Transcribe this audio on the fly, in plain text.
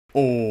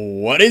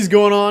What is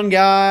going on,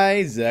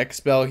 guys?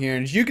 Expel here,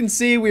 and as you can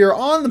see, we are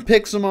on the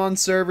Pixelmon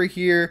server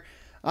here.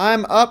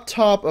 I'm up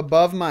top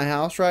above my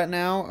house right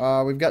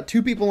now. We've got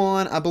two people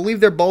on. I believe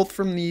they're both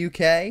from the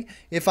UK,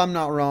 if I'm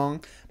not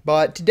wrong.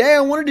 But today I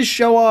wanted to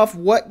show off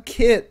what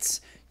kits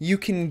you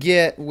can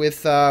get with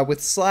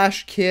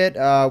Slash Kit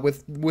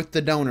with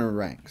the donor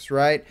ranks,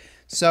 right?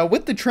 So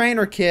with the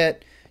trainer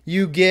kit,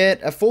 you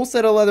get a full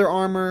set of leather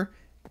armor,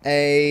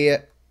 a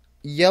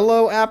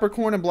yellow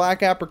apricorn and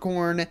black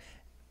apricorn,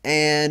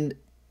 and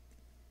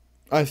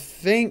I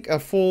think a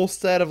full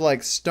set of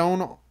like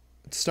stone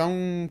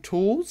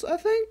tools, I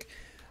think,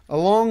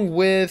 along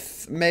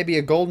with maybe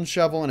a golden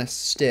shovel and a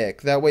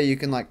stick. That way you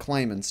can like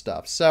claim and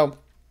stuff. So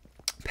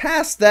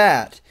past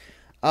that,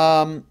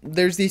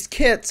 there's these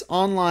kits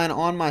online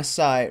on my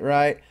site,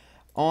 right?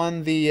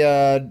 On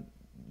the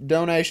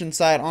donation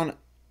site on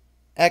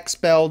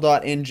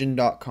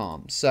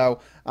expel.engine.com. So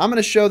I'm going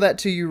to show that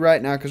to you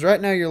right now, because right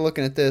now you're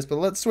looking at this, but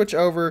let's switch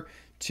over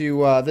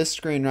to this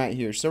screen right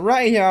here. So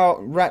right here,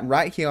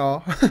 right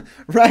here,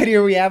 right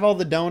here, we have all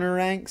the donor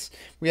ranks.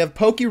 We have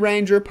Poke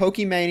Ranger, Poke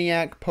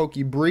Maniac, Poke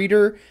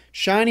Breeder,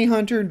 Shiny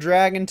Hunter,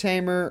 Dragon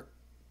Tamer,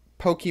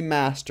 Poke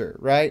Master,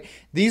 right?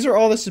 These are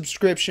all the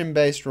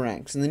subscription-based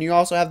ranks. And then you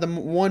also have the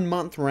 1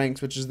 month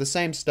ranks, which is the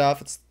same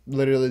stuff. It's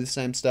literally the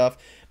same stuff,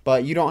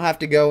 but you don't have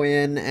to go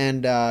in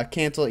and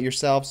cancel it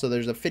yourself, so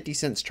there's a 50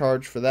 cents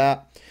charge for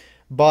that.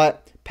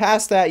 But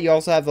past that, you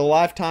also have the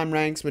lifetime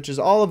ranks, which is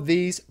all of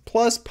these,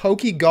 plus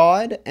Poke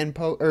God and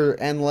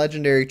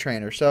Legendary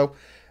Trainer. So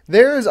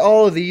there's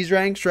all of these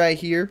ranks right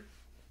here.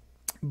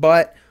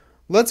 But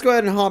let's go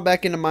ahead and hop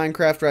back into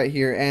Minecraft right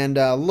here and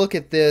look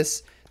at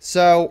this.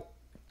 So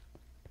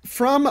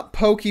from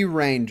Poke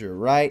Ranger,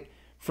 right?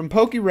 From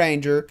Poke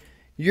Ranger,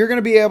 you're going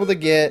to be able to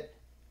get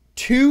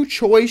 2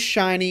 choice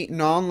shiny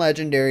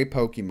non-legendary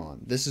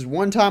Pokemon. This is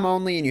one time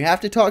only, and you have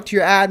to talk to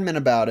your admin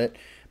about it.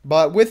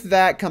 But with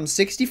that comes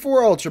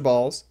 64 Ultra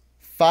Balls,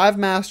 5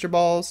 Master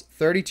Balls,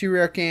 32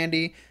 Rare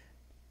Candy,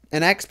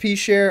 an XP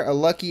Share, a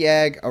Lucky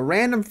Egg, a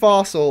Random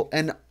Fossil,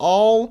 and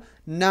all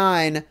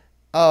 9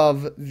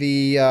 of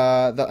the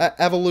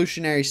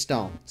Evolutionary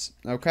Stones.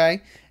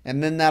 Okay?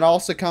 And then that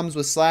also comes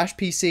with Slash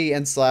PC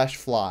and Slash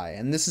Fly.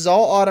 And this is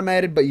all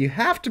automated, but you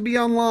have to be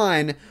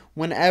online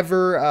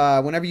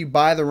whenever you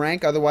buy the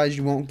rank. Otherwise,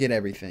 you won't get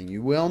everything.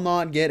 You will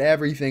not get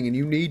everything, and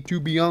you need to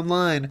be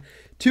online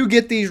to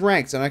get these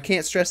ranks, and I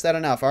can't stress that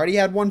enough. I already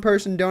had one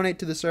person donate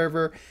to the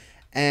server,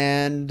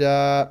 and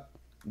that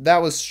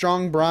was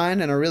Strong Brian,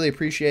 and I really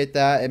appreciate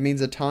that. It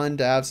means a ton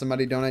to have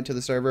somebody donate to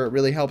the server. It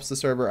really helps the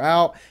server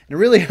out, and it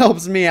really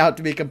helps me out,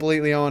 to be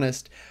completely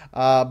honest.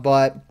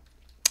 But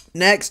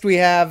next we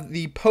have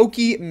the Poke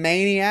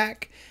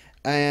Maniac,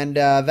 and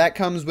that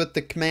comes with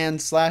the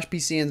command Slash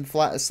PC and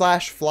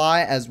Slash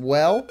Fly as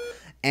well.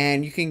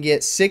 And you can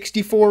get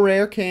 64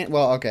 rare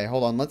well, okay,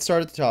 hold on. Let's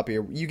start at the top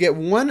here. You get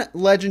 1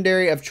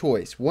 legendary of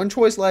choice. 1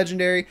 choice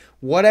legendary,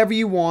 whatever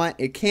you want.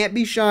 It can't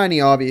be shiny,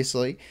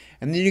 obviously.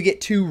 And then you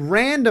get 2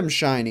 random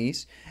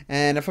shinies.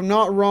 And if I'm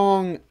not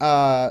wrong,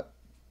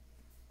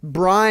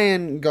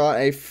 Brian got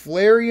a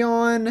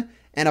Flareon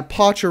and a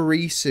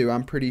Pachirisu,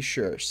 I'm pretty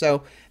sure.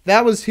 So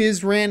that was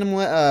his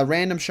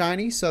random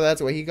shiny, so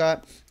that's what he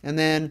got. And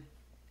then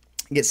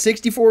you get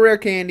 64 rare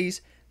candies,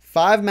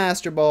 5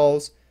 Master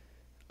Balls,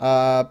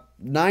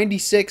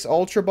 96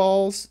 Ultra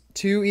Balls,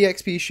 2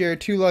 EXP Share,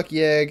 2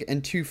 Lucky Egg,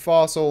 and 2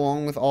 Fossil,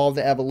 along with all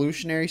the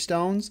Evolutionary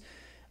Stones.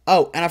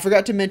 Oh, and I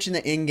forgot to mention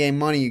the in-game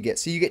money you get.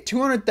 So you get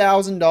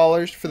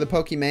 $200,000 for the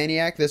Poke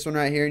Maniac, this one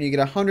right here, and you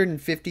get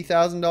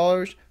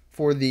 $150,000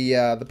 for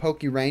the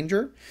Poke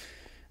Ranger.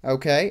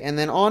 Okay, and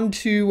then on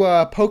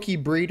to Poke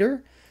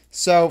Breeder.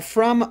 So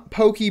from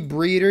Poke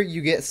Breeder,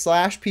 you get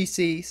Slash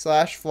PC,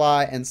 Slash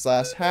Fly, and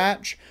Slash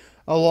Hatch,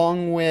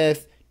 along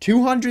with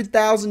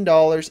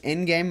 $200,000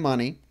 in-game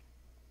money.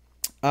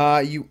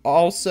 You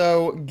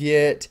also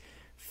get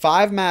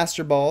 5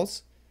 Master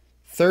Balls,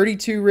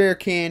 32 Rare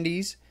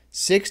Candies,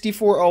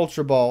 64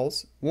 Ultra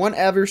Balls, 1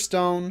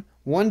 Everstone,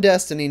 1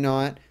 Destiny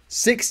Knot,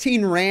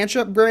 16 Ranch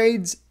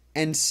Upgrades,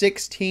 and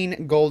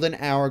 16 Golden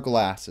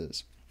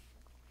Hourglasses.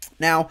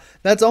 Now,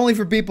 that's only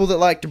for people that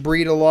like to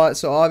breed a lot,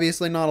 so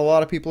obviously not a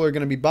lot of people are going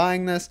to be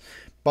buying this,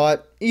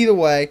 but either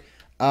way.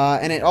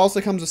 And it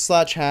also comes with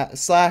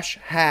Slash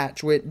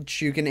Hatch,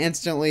 which you can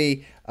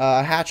instantly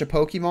hatch a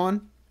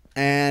Pokemon,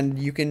 and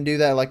you can do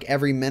that like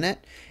every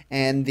minute.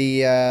 And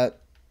the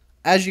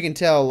as you can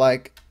tell,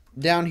 like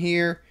down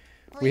here,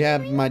 we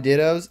have my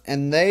Dittos,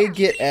 and they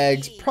get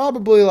eggs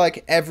probably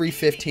like every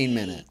 15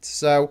 minutes.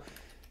 So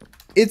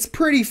it's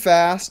pretty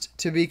fast,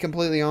 to be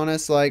completely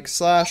honest. Like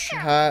Slash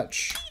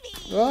Hatch,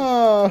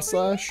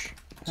 Slash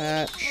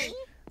Hatch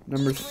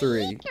number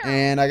 3,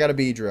 and I got a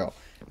Beedrill.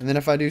 And then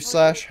if I do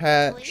Slash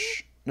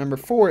Hatch number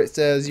 4, it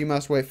says you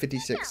must wait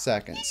 56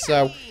 seconds.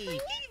 So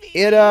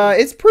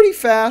it's pretty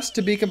fast,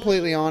 to be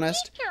completely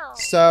honest.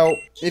 So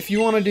if you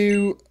want to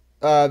do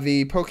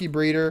the Poke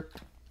Breeder,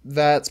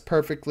 that's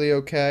perfectly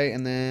okay.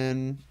 And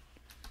then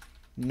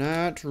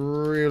not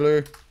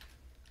really.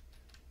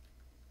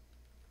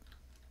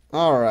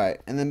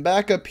 Alright, and then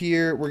back up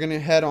here, we're going to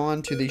head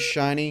on to the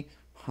Shiny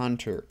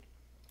Hunter.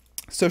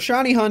 So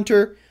Shiny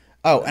Hunter,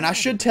 oh, and I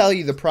should tell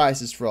you the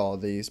prices for all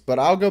of these, but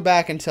I'll go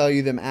back and tell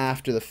you them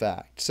after the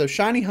fact. So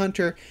Shiny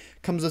Hunter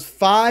comes with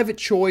 5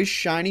 choice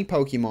shiny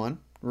Pokemon,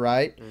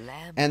 right?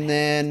 And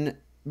then,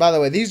 by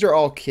the way, these are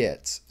all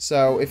kits.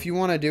 So if you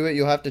want to do it,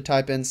 you'll have to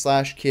type in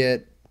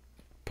 /kit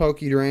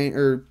Pokéranger,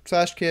 or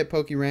 /kit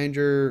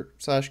Pokéranger,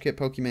 /kit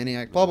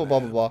Pokemaniac, blah, blah, blah,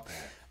 blah,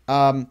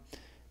 blah.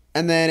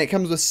 And then it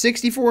comes with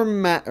 64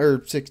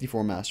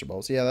 Master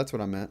Balls. Yeah, that's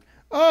what I meant.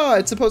 Oh,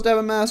 it's supposed to have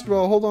a Master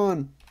Ball. Hold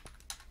on.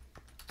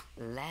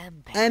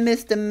 I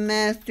missed a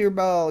Master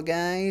Ball,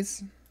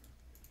 guys.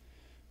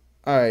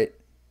 Alright.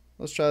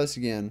 Let's try this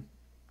again.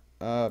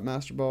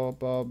 Master Ball,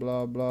 blah,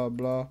 blah, blah,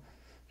 blah.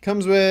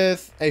 Comes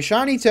with a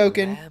shiny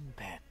token,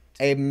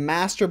 a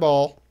Master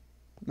Ball.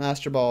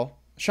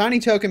 Shiny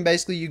token,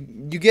 basically, you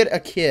get a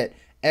kit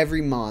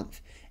every month.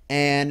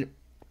 And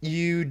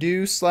you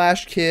do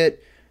 /kit,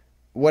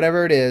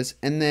 whatever it is,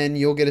 and then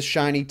you'll get a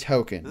shiny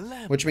token.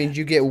 Which means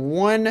you get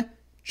one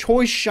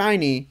choice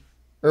shiny,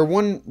 or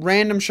one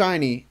random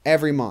shiny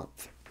every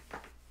month.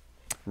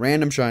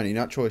 Random shiny,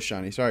 not choice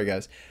shiny. Sorry,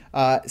 guys.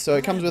 So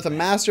it comes with a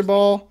Master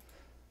Ball,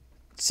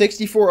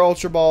 64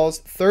 Ultra Balls,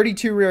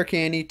 32 Rare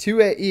Candy, 2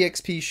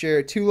 EXP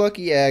Share, 2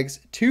 Lucky Eggs,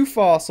 2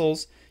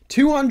 Fossils,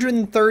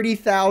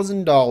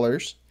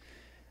 $230,000,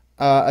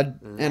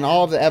 and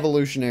all of the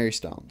Evolutionary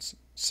Stones.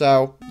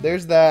 So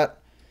there's that.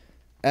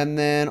 And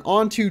then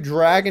on to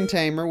Dragon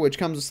Tamer, which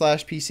comes with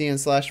 /PC and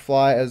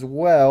 /Fly as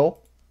well.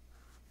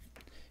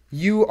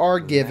 You are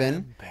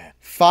given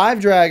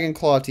 5 Dragon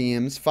Claw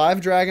TMs,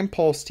 5 Dragon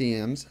Pulse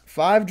TMs,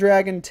 5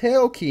 Dragon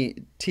Tail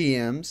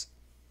TMs,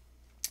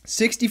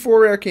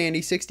 64 Rare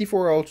Candy,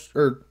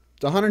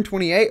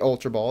 128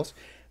 Ultra Balls,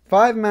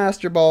 5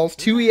 Master Balls,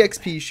 2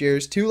 EXP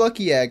Shares, 2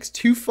 Lucky Eggs,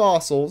 2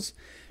 Fossils,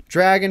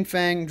 Dragon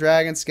Fang,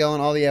 Dragon Scale,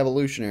 and all the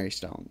Evolutionary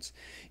Stones.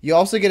 You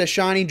also get a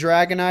shiny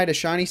Dragonite, a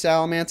shiny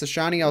Salamence, a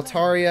shiny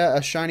Altaria,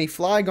 a shiny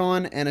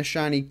Flygon, and a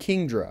shiny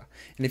Kingdra.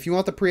 And if you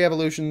want the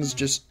pre-evolutions,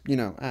 just,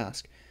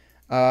 ask.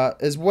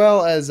 As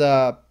well as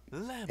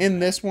in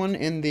this one,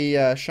 in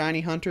the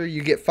Shiny Hunter,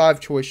 you get 5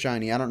 choice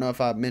shiny. I don't know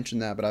if I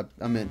mentioned that, but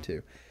I meant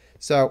to.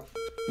 So,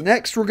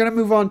 next we're going to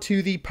move on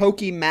to the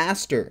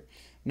Pokemaster.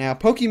 Now,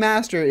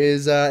 Pokemaster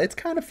is, it's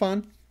kind of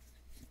fun.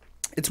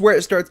 It's where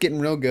it starts getting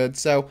real good.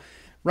 So,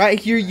 right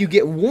here, you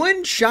get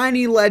 1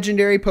 shiny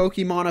legendary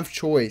Pokemon of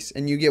choice,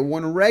 and you get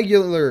 1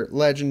 regular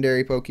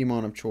legendary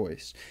Pokemon of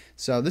choice.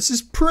 So this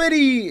is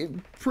pretty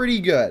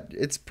good.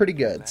 It's pretty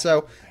good.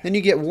 So then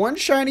you get 1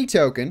 shiny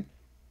token,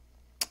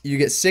 you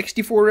get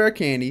 64 Rare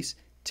Candies,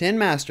 10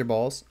 Master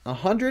Balls,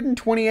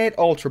 128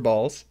 Ultra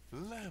Balls,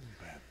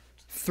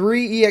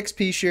 3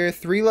 EXP Share,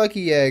 3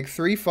 Lucky Egg,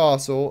 3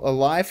 Fossil, a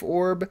Life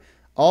Orb,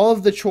 all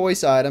of the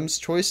choice items,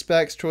 Choice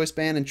Specs, Choice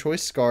Band, and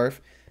Choice Scarf,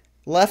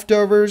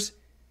 leftovers,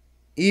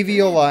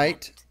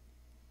 Eviolite,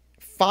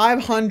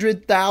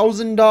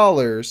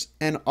 $500,000,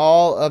 and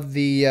all of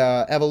the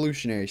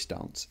Evolutionary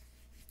Stones,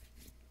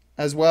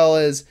 as well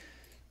as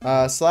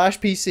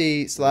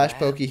 /PC,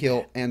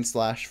 /Pokeheal, and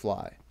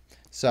 /Fly.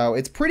 So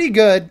it's pretty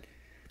good.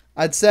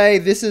 I'd say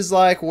this is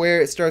like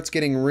where it starts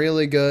getting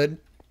really good.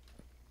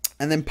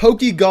 And then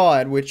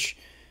Pokegod, which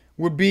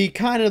would be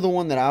kind of the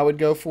one that I would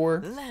go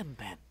for.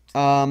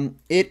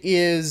 It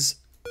is...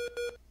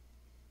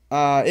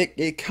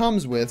 it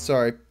comes with,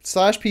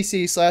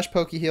 /PC,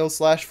 /Pokeheal,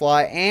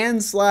 /Fly, and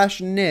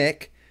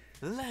 /Nick.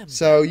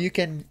 So you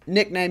can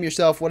nickname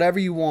yourself whatever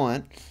you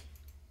want.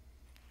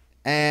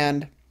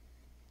 And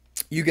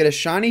you get a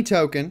shiny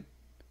token,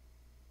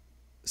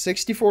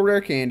 64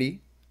 Rare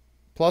Candy,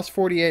 plus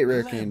 48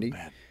 Rare Candy,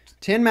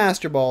 10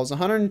 Master Balls,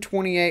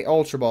 128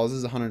 Ultra Balls. This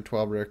is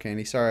 112 Rare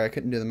Candy. Sorry, I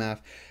couldn't do the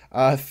math.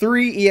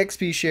 3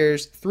 EXP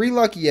Shares, 3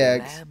 Lucky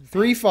Eggs,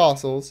 3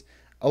 Fossils,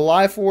 a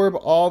Life Orb,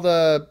 all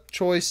the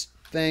choice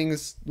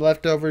things,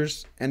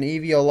 leftovers, and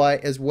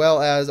Eviolite, as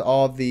well as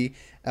all the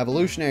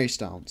Evolutionary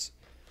Stones.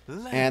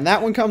 And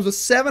that one comes with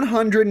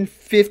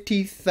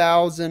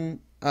 750,000.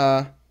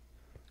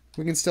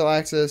 We can still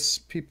access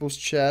people's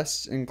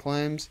chests and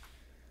claims.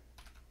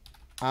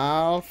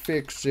 I'll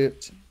fix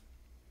it.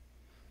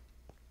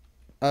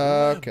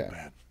 Okay.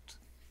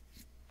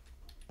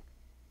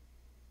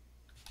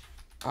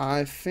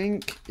 I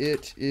think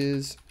it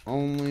is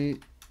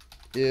only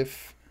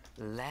if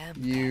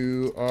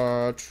you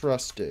are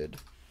trusted.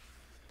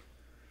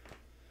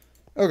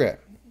 Okay.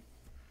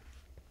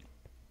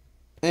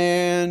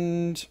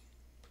 And...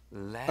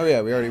 oh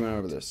yeah, we already went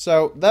over this.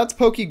 So, that's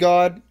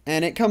Pokegod,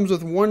 and it comes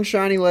with 1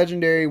 shiny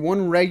legendary,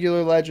 1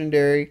 regular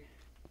legendary,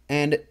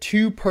 and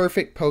 2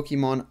 perfect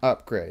Pokemon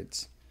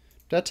upgrades.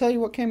 Did I tell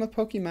you what came with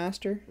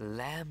Pokemaster?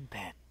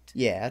 Lambert.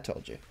 Yeah, I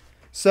told you.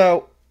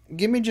 So,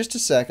 give me just a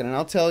second, and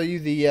I'll tell you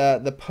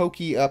the Poke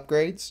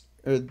upgrades.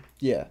 Or,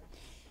 yeah.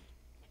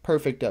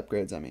 Perfect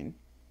upgrades, I mean.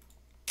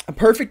 A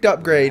perfect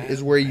upgrade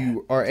is where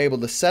you are able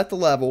to set the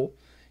level,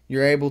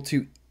 you're able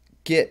to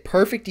get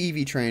perfect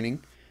EV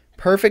training,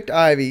 perfect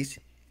Ivies,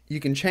 you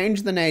can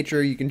change the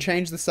nature, you can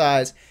change the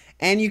size,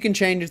 and you can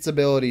change its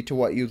ability to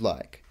what you'd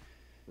like.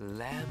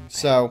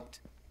 So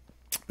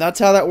that's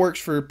how that works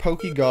for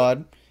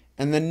Pokegod.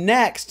 And the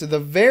next, the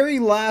very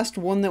last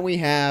one that we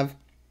have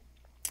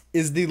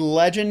is the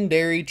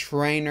Legendary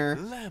Trainer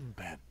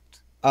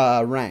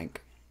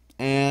rank.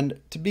 And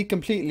to be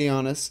completely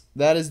honest,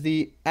 that is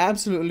the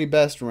absolutely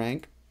best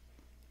rank.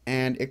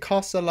 And it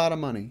costs a lot of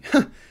money.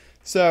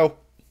 So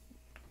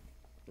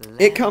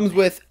it comes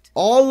with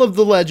all of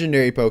the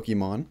legendary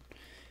Pokemon,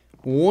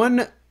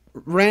 one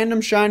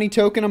random shiny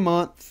token a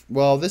month.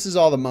 Well, this is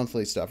all the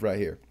monthly stuff right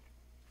here.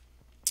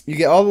 You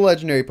get all the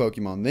legendary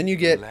Pokemon. Then you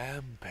get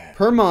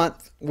per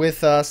month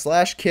with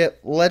Slash Kit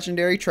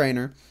Legendary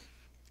Trainer.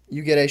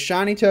 You get a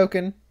shiny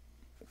token,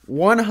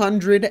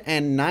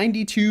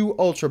 192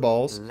 Ultra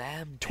Balls,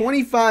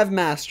 25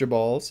 Master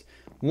Balls,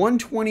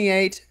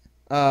 128.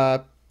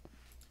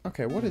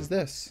 Okay, what is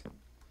this?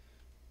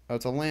 Oh,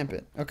 it's a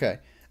Lampet. Okay.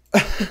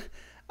 3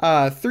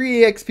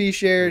 EXP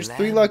shares,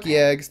 3 Lucky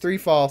Eggs, 3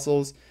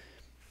 Fossils,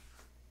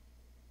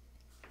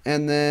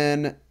 and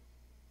then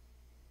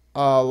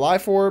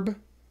Life Orb,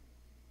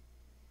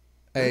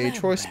 a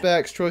Choice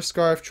Specs, Choice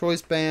Scarf,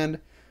 Choice Band,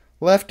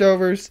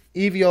 Leftovers,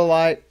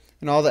 Eviolite,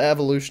 and all the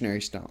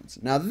Evolutionary Stones.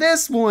 Now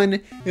this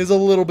one is a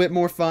little bit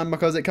more fun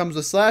because it comes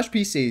with Slash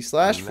PC,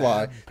 Slash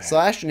Fly,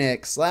 Slash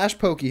Nick, Slash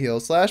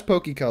Pokeheal, Slash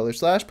Pokecolor,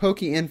 Slash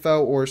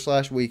Pokeinfo, or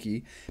Slash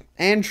Wiki,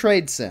 and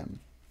Trade Sim.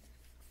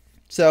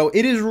 So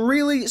it is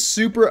really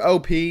super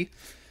OP.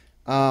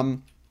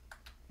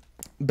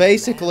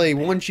 Basically,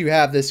 once you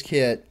have this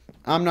kit,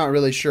 I'm not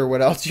really sure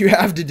what else you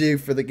have to do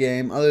for the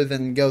game other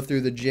than go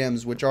through the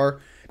gyms, which are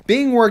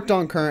being worked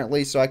on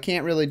currently, so I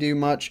can't really do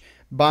much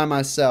by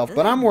myself,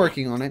 but I'm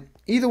working on it.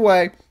 Either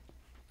way,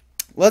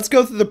 let's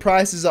go through the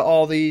prices of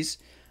all these.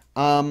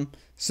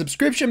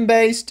 Subscription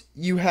based,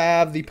 you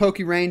have the Poke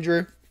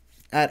Ranger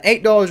at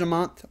 $8 a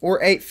month,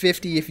 or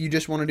 $8.50 if you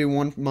just want to do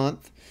 1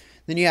 month.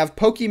 Then you have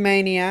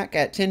Pokemaniac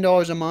at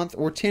 $10 a month,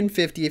 or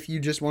 $10.50 if you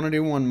just want to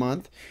do 1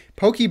 month.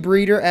 Poke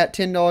Breeder at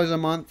 $10 a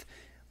month,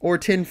 or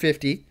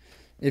 $10.50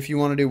 if you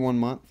want to do 1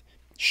 month.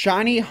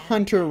 Shiny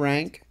Hunter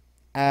Rank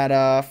at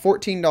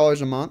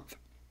 $14 a month,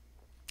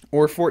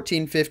 or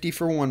 $14.50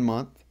 for 1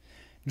 month.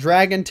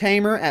 Dragon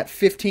Tamer at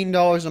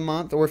 $15 a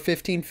month, or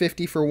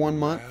 $15.50 for 1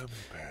 month.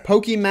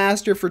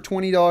 Pokemaster for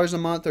 $20 a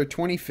month, or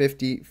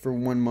 $20.50 for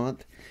 1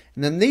 month.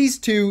 And then these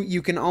two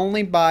you can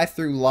only buy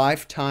through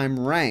lifetime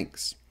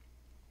ranks.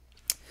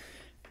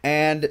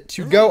 And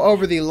to go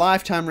over the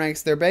lifetime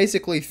ranks, they're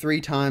basically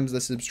 3 times the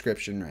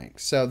subscription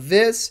ranks. So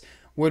this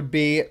would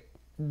be,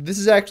 this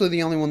is actually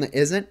the only one that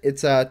isn't.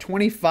 It's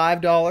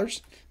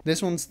 $25.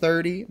 This one's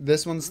 $30.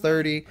 This one's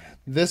 $30.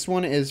 This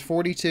one is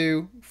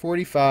 $42,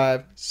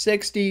 $45,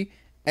 $60,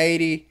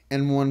 $80,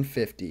 and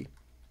 $150.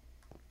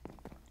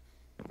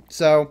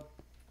 So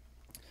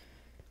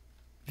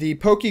the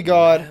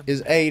Pokegod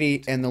is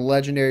 $80 and the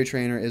Legendary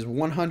Trainer is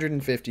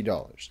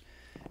 $150.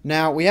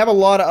 Now, we have a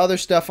lot of other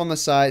stuff on the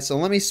site, so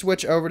let me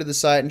switch over to the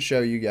site and show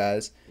you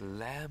guys.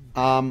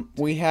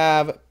 We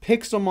have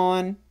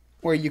Pixelmon,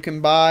 where you can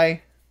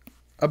buy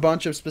a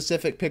bunch of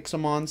specific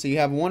Pixelmon. So you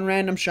have 1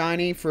 random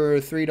shiny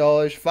for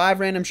 $3, 5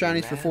 random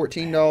shinies for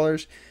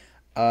 $14,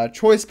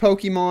 Choice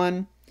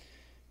Pokemon,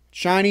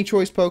 Shiny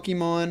Choice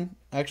Pokemon.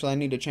 Actually, I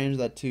need to change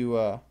that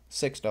to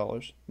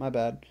 $6. My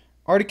bad.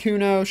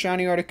 Articuno,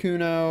 Shiny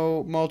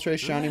Articuno, Moltres,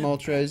 Shiny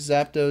Moltres,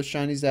 Zapdos,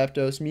 Shiny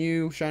Zapdos,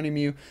 Mew, Shiny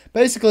Mew.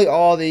 Basically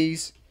all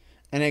these,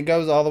 and it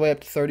goes all the way up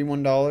to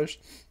 $31.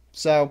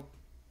 So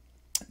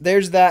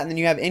there's that, and then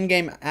you have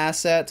in-game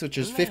assets, which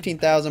is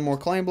 15,000 more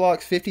claim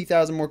blocks,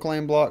 50,000 more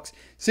claim blocks,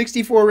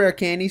 64 rare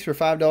candies for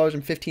 $5,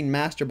 and 15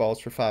 Master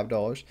Balls for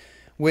 $5,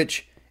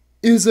 which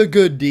is a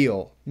good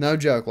deal. No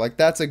joke, like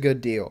that's a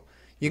good deal.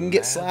 You can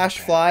get Slash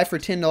Fly for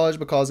 $10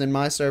 because in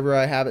my server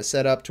I have it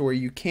set up to where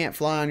you can't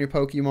fly on your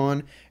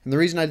Pokemon. And the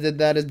reason I did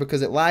that is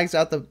because it lags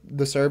out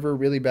the server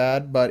really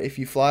bad, but if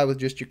you fly with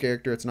just your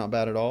character, it's not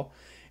bad at all.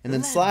 And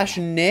then Slash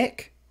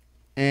Nick,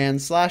 and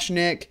Slash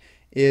Nick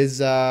is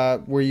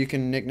where you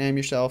can nickname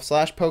yourself.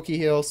 Slash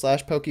Pokeheal,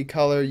 Slash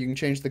Pokecolor, you can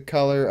change the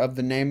color of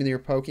the name of your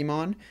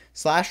Pokemon.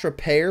 Slash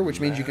Repair,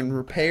 which means you can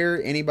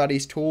repair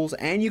anybody's tools,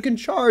 and you can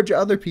charge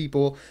other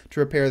people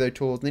to repair their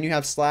tools. And then you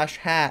have Slash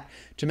Hat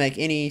to make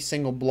any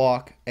single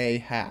block a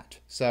hat.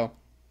 So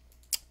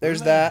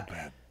there's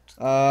that.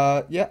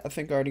 Yeah, I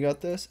think I already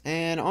got this.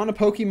 And on a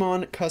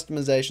Pokemon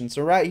customization.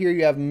 So right here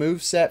you have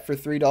Move Set for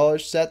 $3.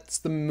 Sets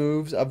the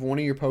moves of one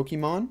of your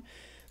Pokemon.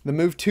 The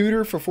Move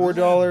Tutor for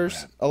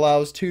 $4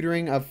 allows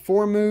tutoring of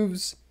 4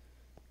 moves.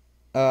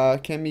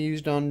 Can be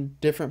used on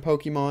different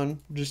Pokemon,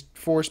 just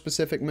 4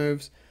 specific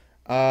moves.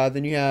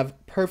 Then you have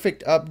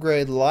Perfect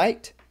Upgrade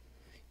Light.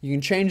 You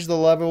can change the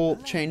level,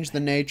 change the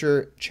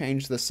nature,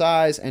 change the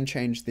size, and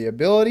change the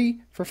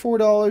ability for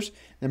 $4.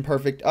 Then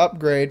Perfect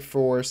Upgrade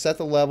for set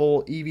the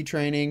level, EV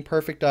training,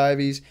 Perfect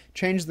Ivies,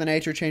 change the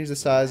nature, change the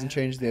size, and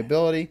change the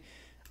ability.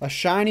 A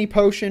Shiny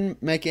Potion,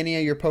 make any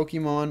of your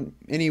Pokemon,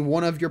 any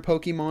one of your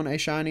Pokemon a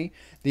Shiny.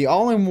 The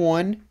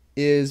All-in-One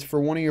is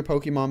for one of your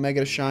Pokemon, make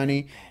it a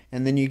Shiny,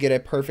 and then you get a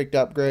Perfect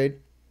Upgrade.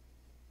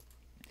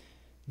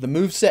 the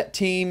moveset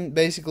team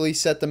basically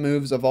set the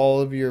moves of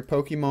all of your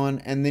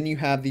Pokemon, and then you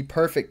have the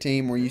perfect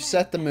team where you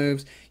set the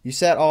moves, you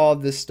set all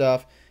of this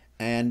stuff,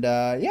 and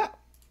yeah.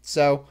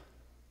 So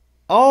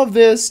all of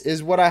this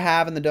is what I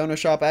have in the dono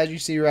shop. As you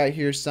see right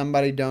here,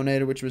 somebody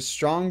donated, which was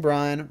Strong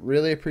Brian.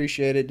 Really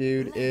appreciate it,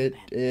 dude.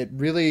 It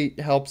really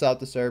helps out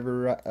the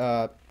server,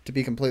 to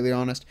be completely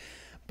honest.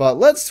 But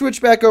let's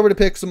switch back over to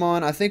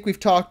Pixelmon. I think we've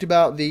talked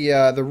about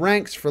the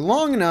ranks for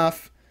long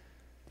enough.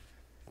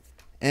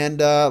 And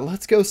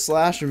let's go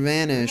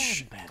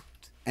 /vanish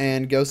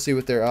and go see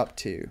what they're up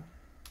to.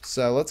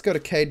 So let's go to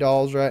K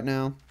Dolls right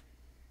now.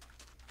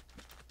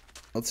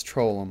 Let's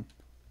troll them.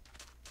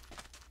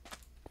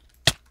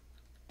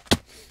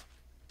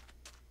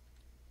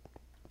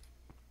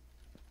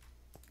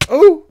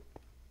 Oh!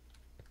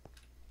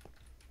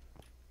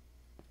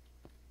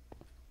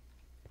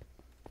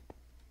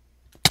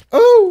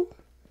 Oh!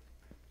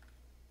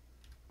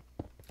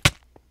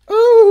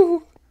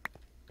 Oh!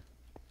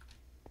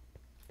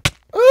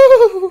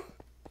 Oh!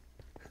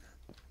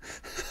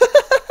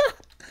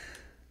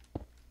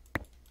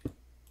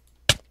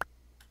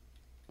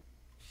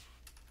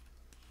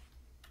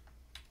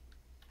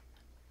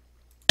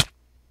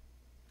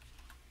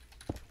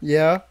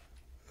 Yeah?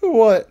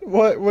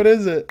 What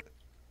is it?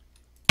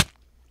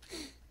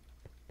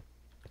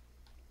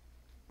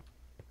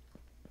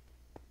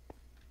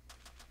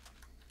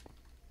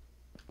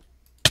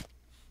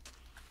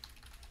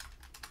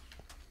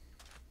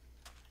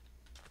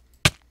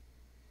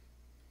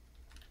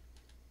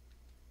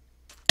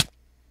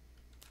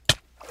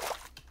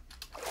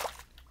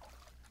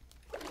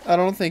 I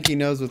don't think he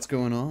knows what's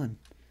going on.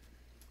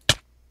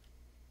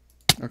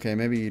 Okay,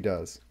 maybe he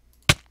does.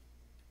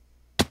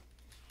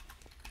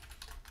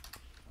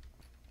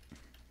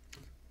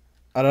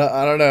 I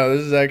don't know.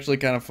 This is actually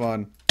kind of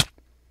fun.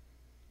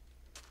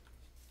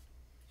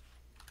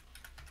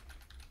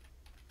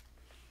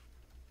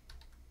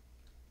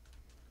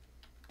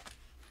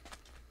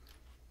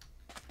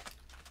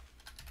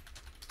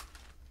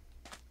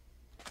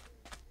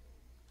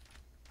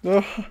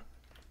 Oh.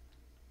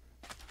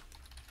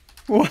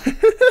 What?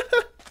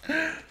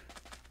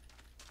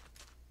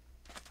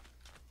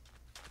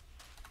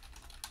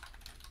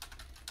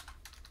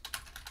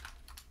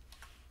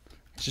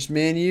 It's just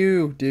me and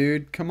you,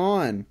 dude. Come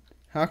on.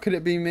 How could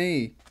it be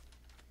me?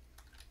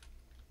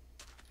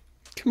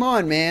 Come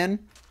on, man.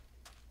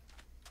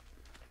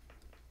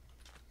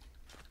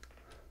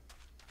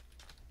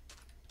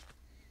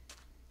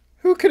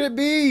 Who could it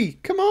be?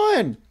 Come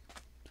on.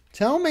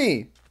 Tell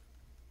me.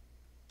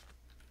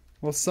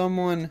 Well,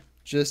 someone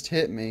just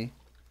hit me.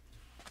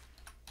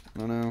 I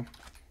don't know.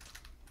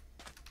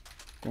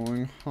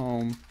 Going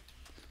home.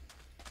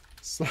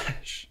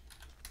 /vanish.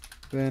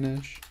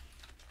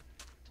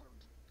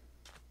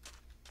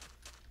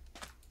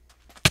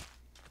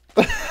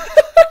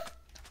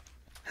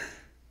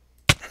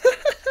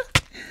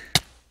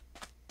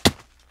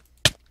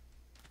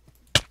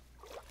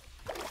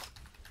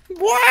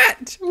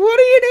 What? What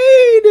do you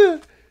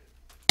need?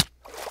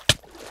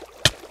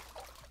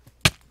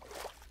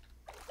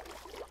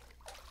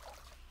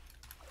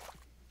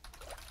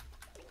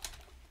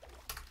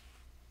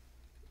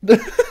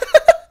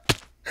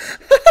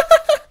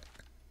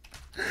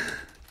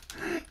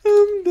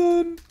 I'm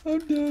done. I'm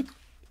done.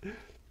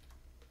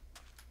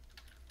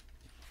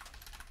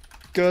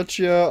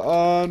 Gotcha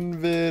on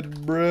vid,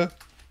 bruh.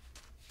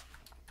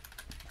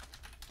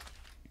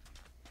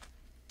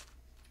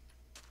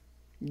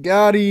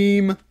 Got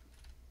him.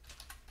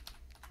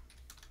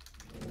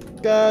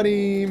 Got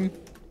him.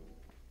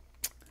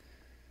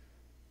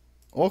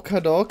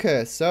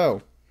 Okay,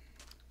 so.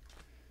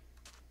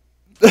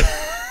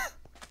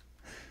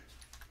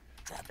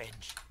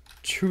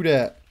 True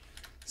that.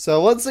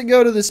 So let's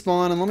go to the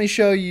spawn and let me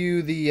show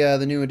you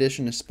the new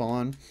addition to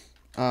spawn.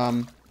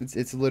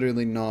 It's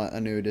literally not a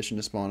new addition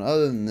to spawn.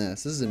 Other than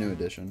this is a new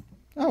addition.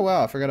 Oh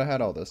wow, I forgot I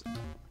had all this.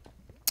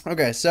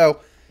 Okay, so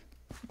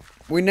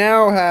we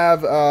now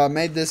have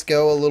made this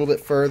go a little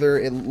bit further.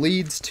 It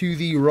leads to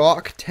the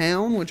rock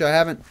town, which I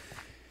haven't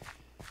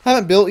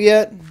built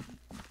yet.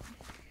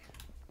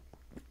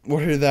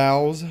 What are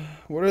those?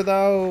 What are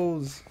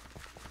those?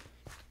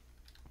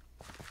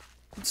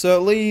 So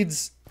it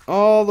leads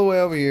all the way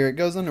over here. It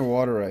goes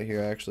underwater right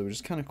here, actually, which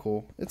is kind of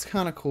cool. It's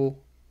kind of cool.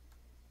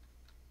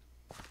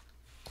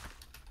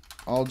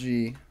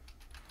 Algae,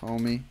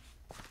 homie.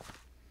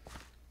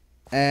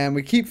 And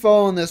we keep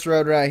following this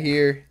road right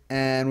here,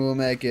 and we'll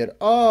make it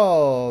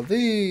all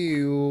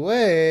the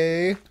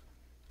way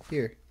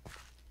here.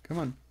 Come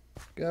on.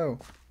 Go.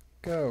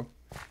 Go.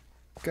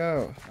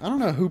 Go. I don't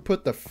know who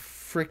put the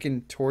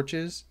freaking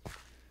torches.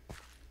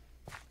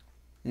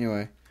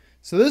 Anyway.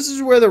 So this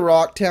is where the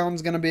rock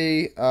town's going to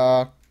be.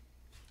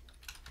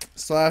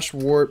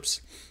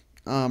 /warps.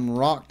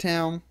 Rock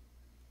town.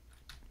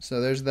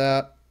 So there's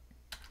that.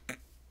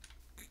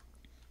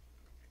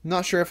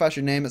 Not sure if I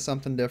should name it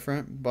something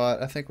different,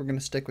 but I think we're going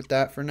to stick with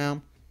that for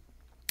now.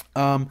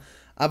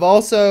 I've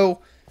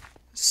also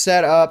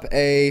set up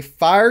a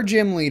fire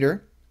gym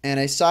leader and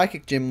a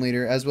psychic gym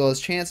leader, as well as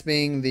Chance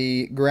being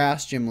the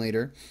grass gym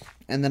leader.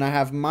 and then I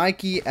have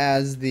Mikey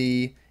as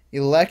the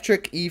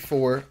electric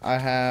E4. I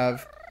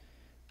have,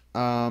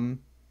 oh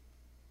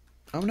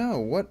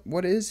no,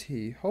 what is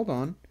he? Hold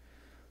on.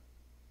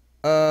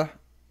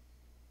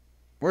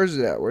 Where's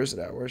it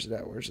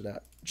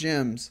at?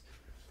 Gems.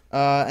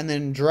 And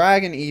then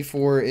Dragon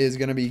E4 is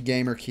gonna be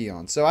Gamer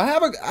Keon. So I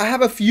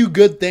have a few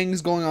good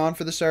things going on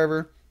for the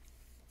server.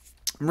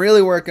 I'm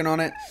really working on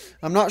it.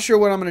 I'm not sure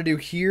what I'm gonna do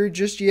here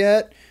just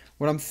yet.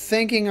 What I'm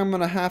thinking I'm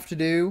gonna have to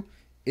do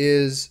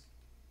is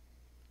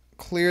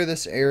clear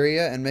this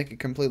area and make it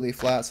completely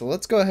flat. So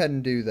let's go ahead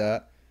and do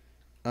that.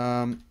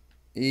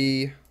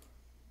 E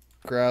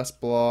grass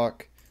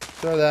block.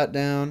 Throw that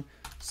down.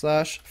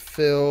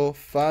 /fill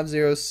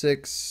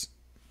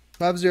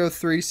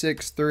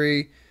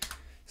 50363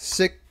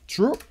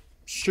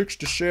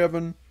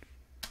 67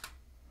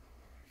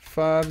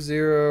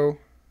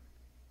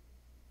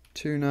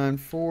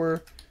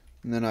 50294,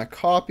 and then I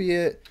copy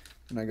it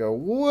and I go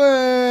way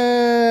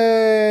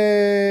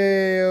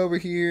over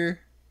here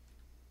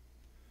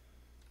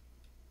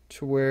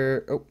to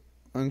where, oh,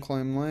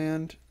 unclaimed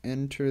land,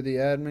 enter the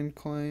admin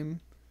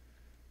claim.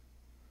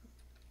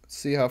 Let's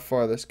see how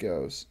far this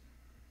goes.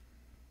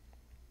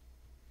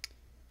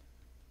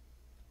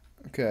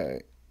 Okay,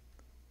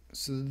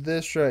 so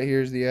this right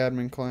here is the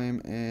admin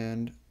claim,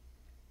 and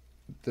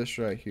this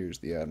right here is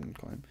the admin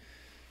claim.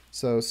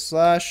 So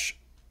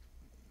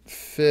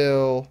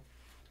 /fill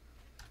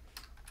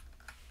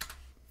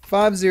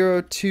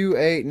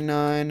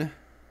 50289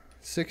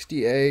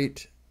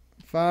 68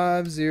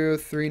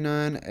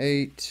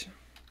 50398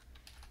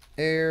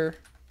 air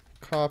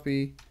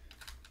copy,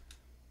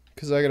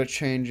 because I gotta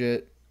change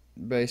it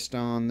based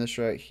on this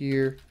right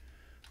here,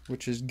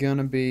 which is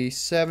gonna be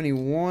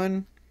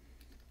 71.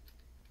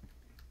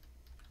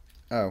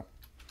 Oh,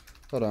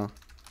 hold on.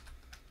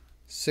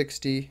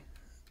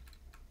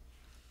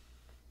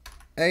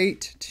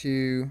 68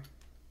 to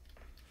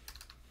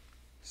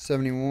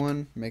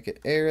 71. Make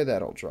it air.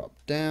 That'll drop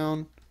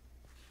down.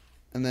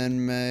 And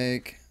then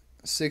make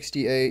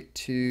 68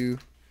 to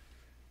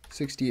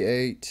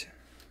 68.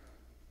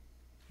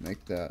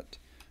 Make that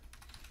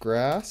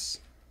grass.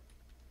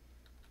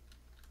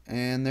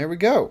 And there we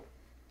go.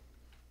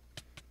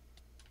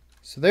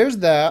 So there's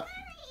that.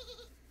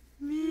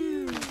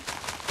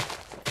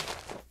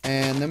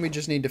 And then we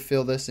just need to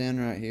fill this in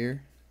right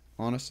here,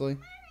 honestly.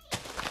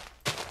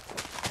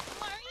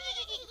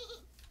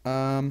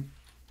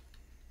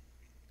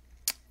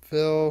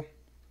 Fill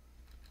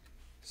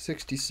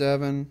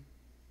 67.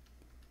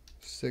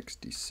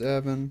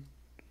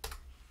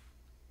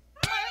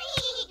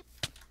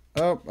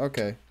 Oh,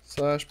 okay.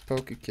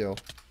 /Pokekill.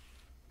 I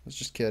was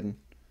just kidding.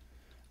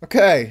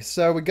 Okay,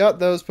 so we got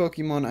those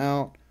Pokemon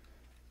out.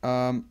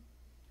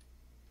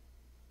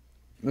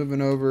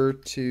 Moving over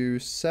to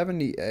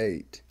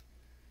 78.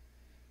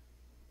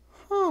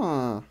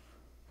 Huh.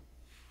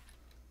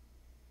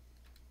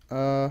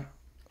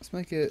 Let's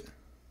make it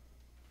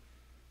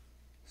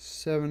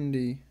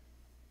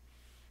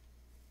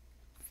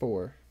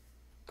 74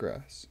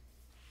 grass.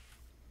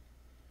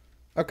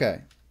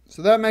 Okay,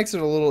 so that makes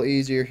it a little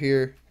easier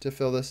here to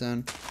fill this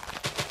in.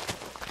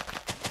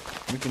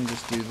 We can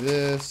just do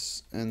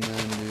this and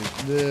then do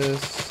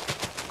this.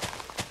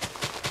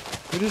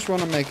 We just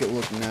want to make it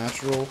look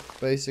natural,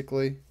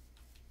 basically.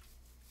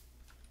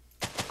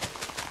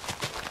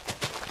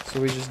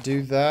 So we just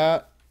do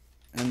that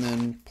and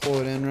then pull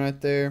it in right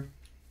there.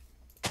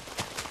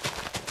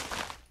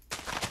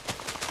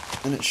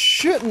 And it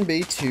shouldn't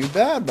be too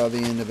bad by the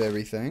end of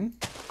everything.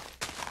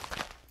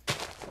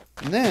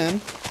 And then,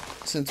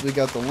 since we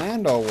got the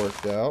land all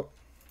worked out,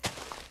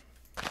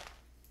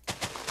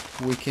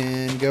 we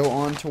can go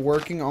on to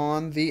working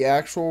on the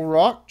actual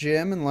rock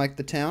gym and like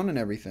the town and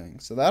everything.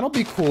 So that'll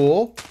be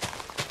cool.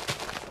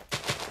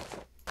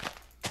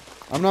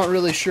 I'm not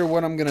really sure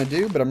what I'm going to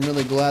do, but I'm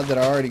really glad that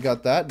I already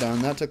got that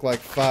done. That took like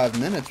 5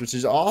 minutes, which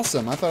is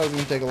awesome. I thought it was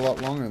going to take a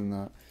lot longer than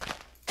that.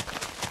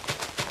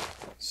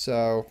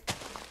 So,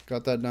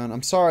 got that done.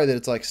 I'm sorry that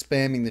it's like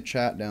spamming the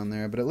chat down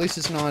there, but at least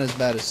it's not as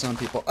bad as some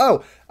people.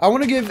 Oh, I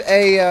want to give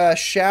a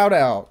shout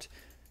out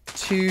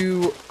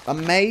to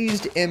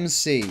Amazed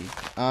MC.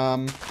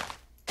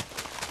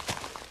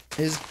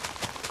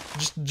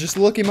 Just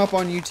look him up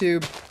on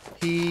YouTube.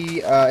 He,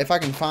 if I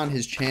can find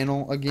his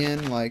channel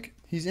again, like,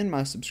 he's in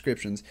my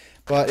subscriptions.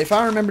 But if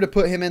I remember to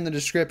put him in the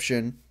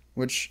description,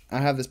 which I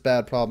have this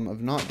bad problem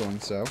of not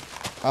doing so,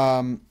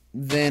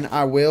 then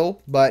I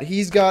will. But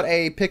he's got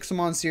a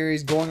Pixelmon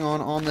series going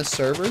on this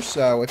server,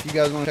 so if you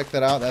guys want to check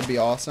that out, that'd be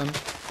awesome.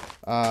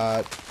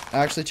 I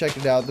actually checked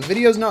it out. The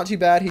video's not too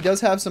bad. He does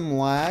have some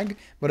lag,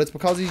 but it's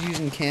because he's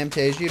using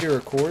Camtasia to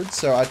record,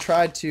 so I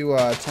tried to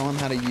tell him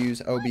how to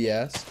use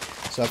OBS.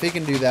 So if he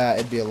can do that,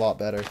 it'd be a lot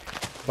better.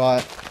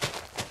 But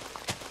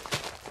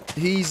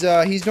he's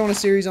doing a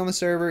series on the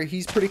server.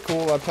 He's pretty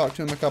cool. I've talked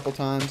to him a couple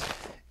times.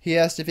 He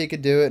asked if he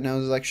could do it, and I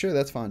was like, sure,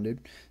 that's fine, dude.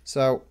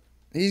 So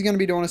he's going to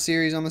be doing a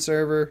series on the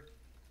server.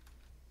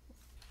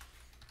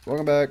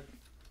 Welcome back.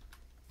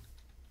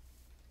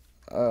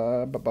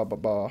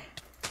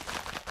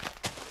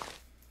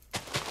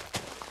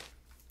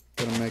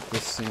 Gonna make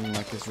this seem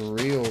like it's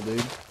real,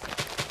 dude.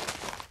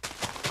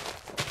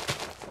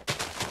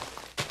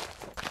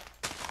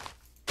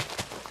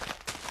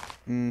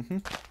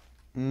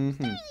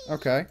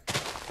 Okay.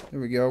 There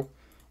we go.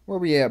 Where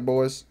we at,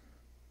 boys?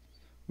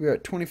 We're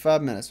at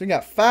 25 minutes. We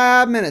got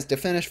 5 minutes to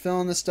finish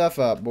filling this stuff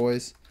up,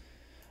 boys.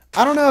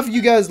 I don't know if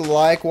you guys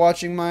like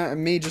watching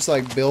me just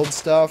like build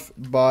stuff,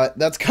 but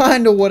that's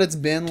kind of what it's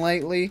been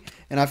lately.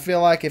 And I feel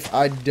like if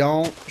I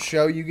don't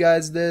show you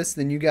guys this,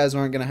 then you guys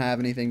aren't going to have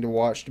anything to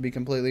watch, to be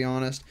completely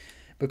honest.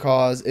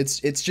 Because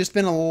it's just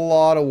been a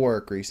lot of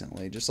work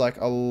recently. Just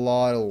like a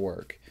lot of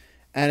work.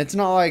 And it's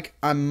not like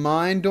I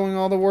mind doing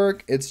all the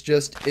work. It's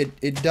just,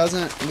 it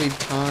doesn't leave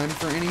time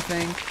for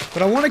anything.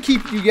 But I want to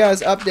keep you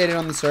guys updated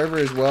on the server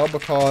as well.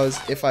 Because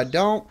if I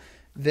don't,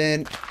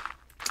 then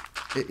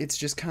it's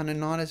just kind of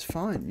not as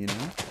fun, you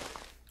know?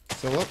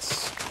 So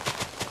let's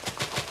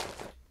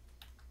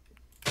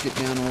get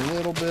down a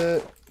little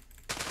bit.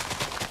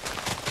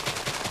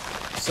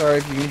 Sorry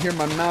if you can hear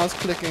my mouse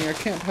clicking. I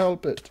can't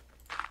help it.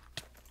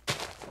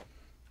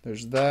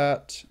 There's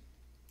that.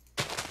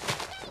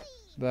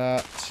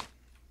 That.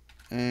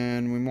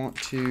 And we want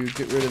to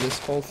get rid of this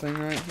whole thing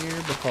right here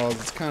because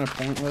it's kind of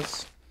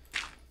pointless.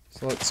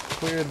 So let's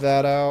clear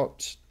that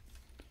out.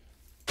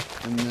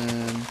 And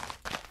then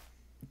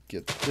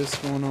get this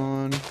one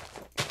on.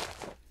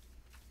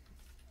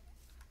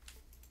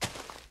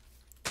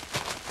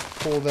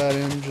 Pull that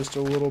in just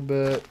a little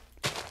bit.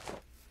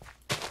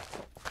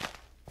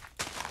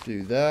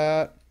 Do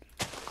that.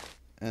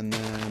 And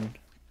then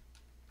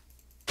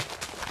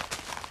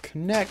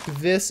connect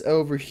this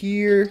over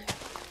here.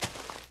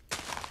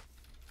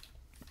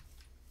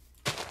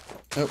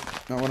 Oh,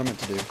 not what I meant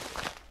to do.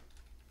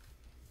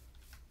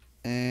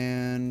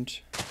 And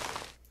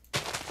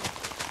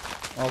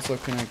also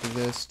connect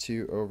this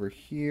to over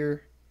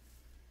here.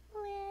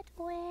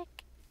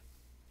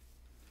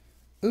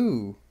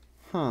 Ooh,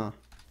 huh.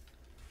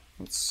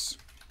 Let's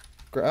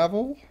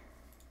gravel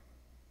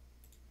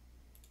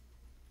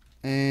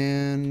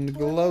and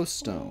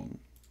glowstone.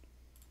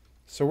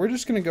 So we're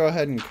just going to go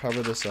ahead and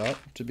cover this up,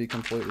 to be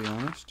completely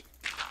honest.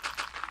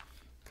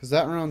 Because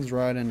that runs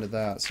right into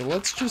that. So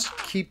let's just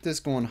keep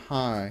this going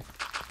high.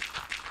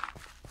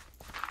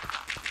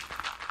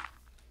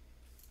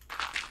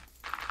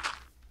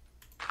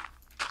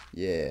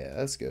 Yeah,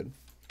 that's good.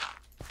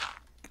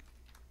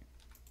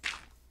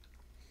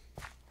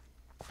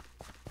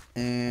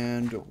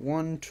 And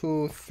 1,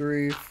 2,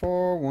 3,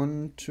 4.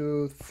 1,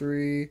 2,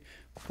 3,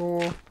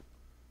 4.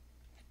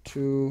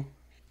 2,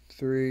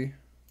 3,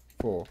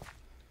 4.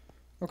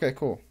 Okay,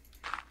 cool.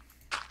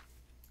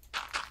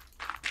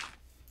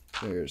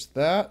 There's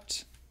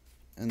that.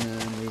 And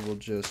then we will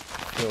just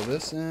fill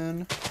this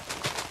in.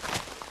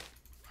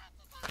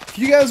 If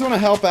you guys want to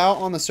help out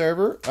on the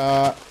server,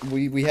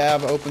 we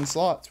have open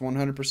slots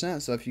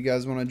 100%. So if you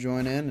guys want to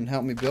join in and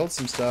help me build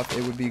some stuff,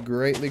 it would be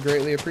greatly,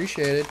 greatly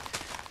appreciated.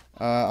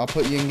 I'll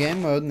put you in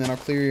game mode and then I'll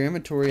clear your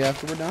inventory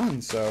after we're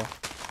done. So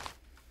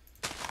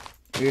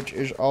it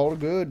is all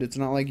good. It's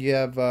not like you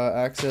have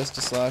access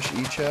to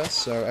 /e-chest,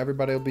 so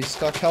everybody will be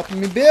stuck helping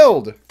me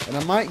build. And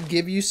I might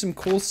give you some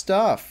cool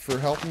stuff for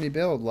helping me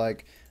build.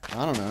 Like,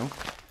 I don't know,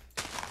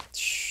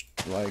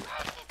 like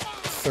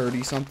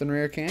 30 something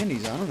rare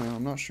candies. I don't know.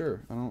 I'm not sure.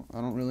 I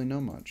don't really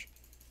know much.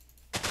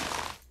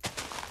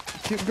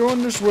 Keep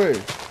going this way.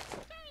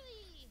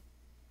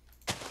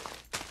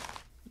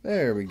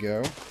 There we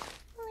go.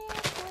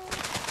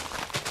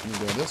 And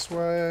go this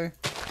way.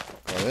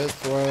 Go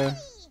this way.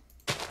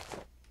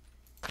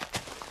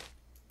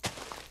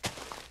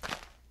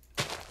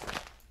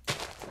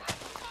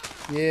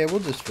 Yeah, we'll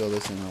just fill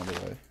this in all the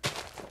way.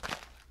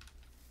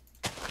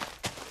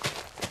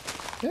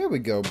 There we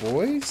go,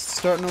 boys.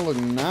 Starting to look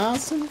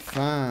nice and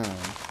fine.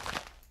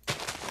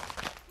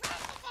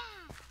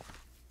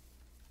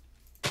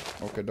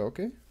 Okie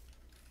dokie.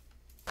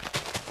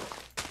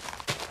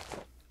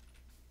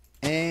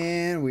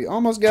 And we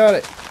almost got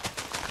it.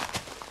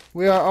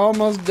 We are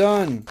almost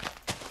done.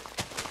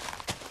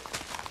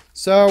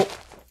 So,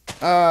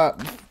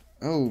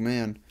 oh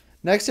man.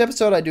 Next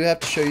episode, I do have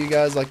to show you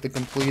guys like the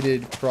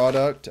completed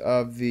product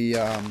of the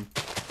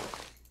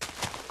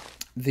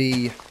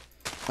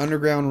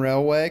Underground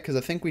Railway, because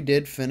I think we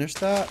did finish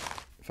that,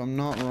 if I'm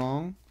not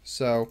wrong.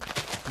 So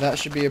that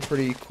should be a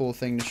pretty cool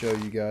thing to show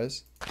you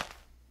guys.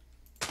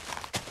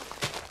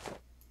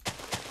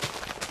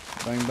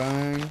 Bang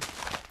bang.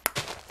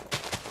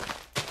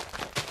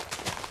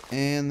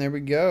 And there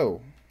we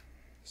go.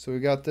 So we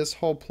got this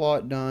whole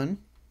plot done,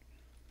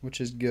 which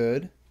is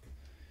good.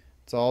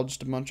 It's all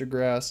just a bunch of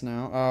grass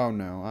now. Oh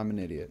no, I'm an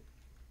idiot.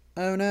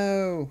 Oh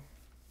no.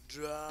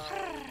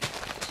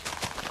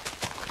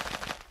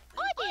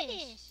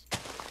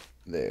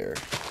 There.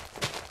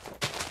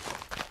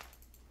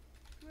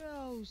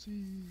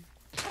 Rosie.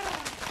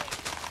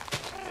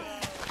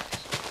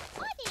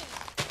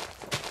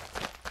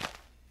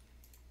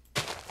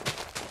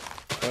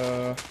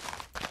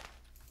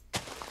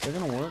 Is that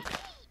gonna work?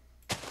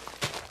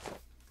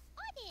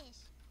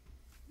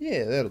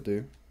 Yeah, that'll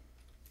do.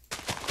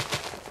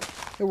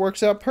 It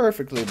works out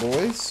perfectly,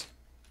 boys.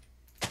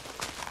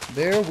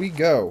 There we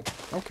go.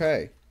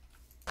 Okay.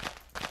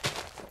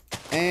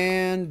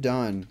 And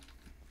done.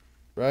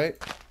 Right.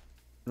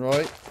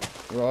 There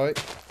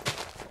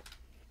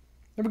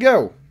we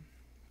go.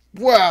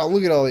 Wow,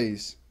 look at all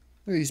these.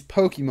 Look at these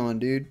Pokemon,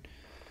 dude.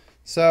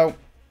 So,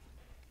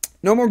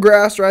 no more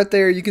grass right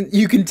there. You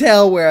can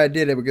tell where I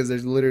did it because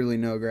there's literally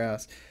no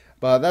grass.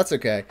 But that's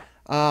okay.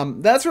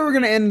 That's where we're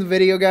going to end the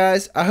video,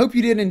 guys. I hope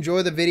you did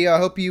enjoy the video. I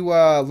hope you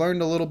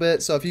learned a little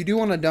bit. So if you do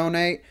want to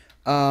donate,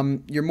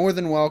 you're more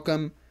than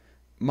welcome.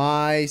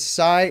 My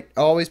site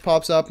always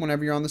pops up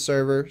whenever you're on the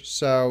server.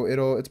 So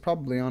it's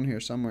probably on here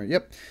somewhere.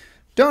 Yep.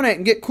 Donate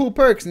and get cool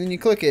perks, and then you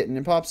click it and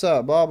it pops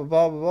up. Blah, blah,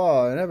 blah, blah,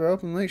 blah. I never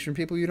open links from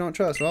people you don't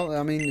trust. Well,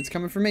 I mean, it's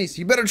coming from me, so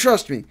you better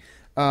trust me.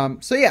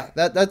 So yeah,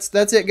 that's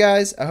it,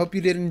 guys. I hope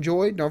you did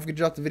enjoy. Don't forget to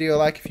drop the video a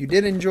like if you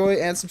did enjoy,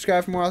 and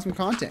subscribe for more awesome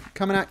content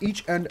coming out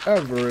each and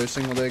every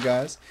single day,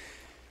 guys.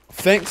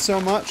 Thanks so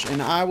much,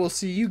 and I will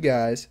see you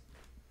guys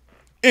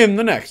in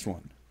the next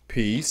one.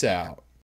 Peace out.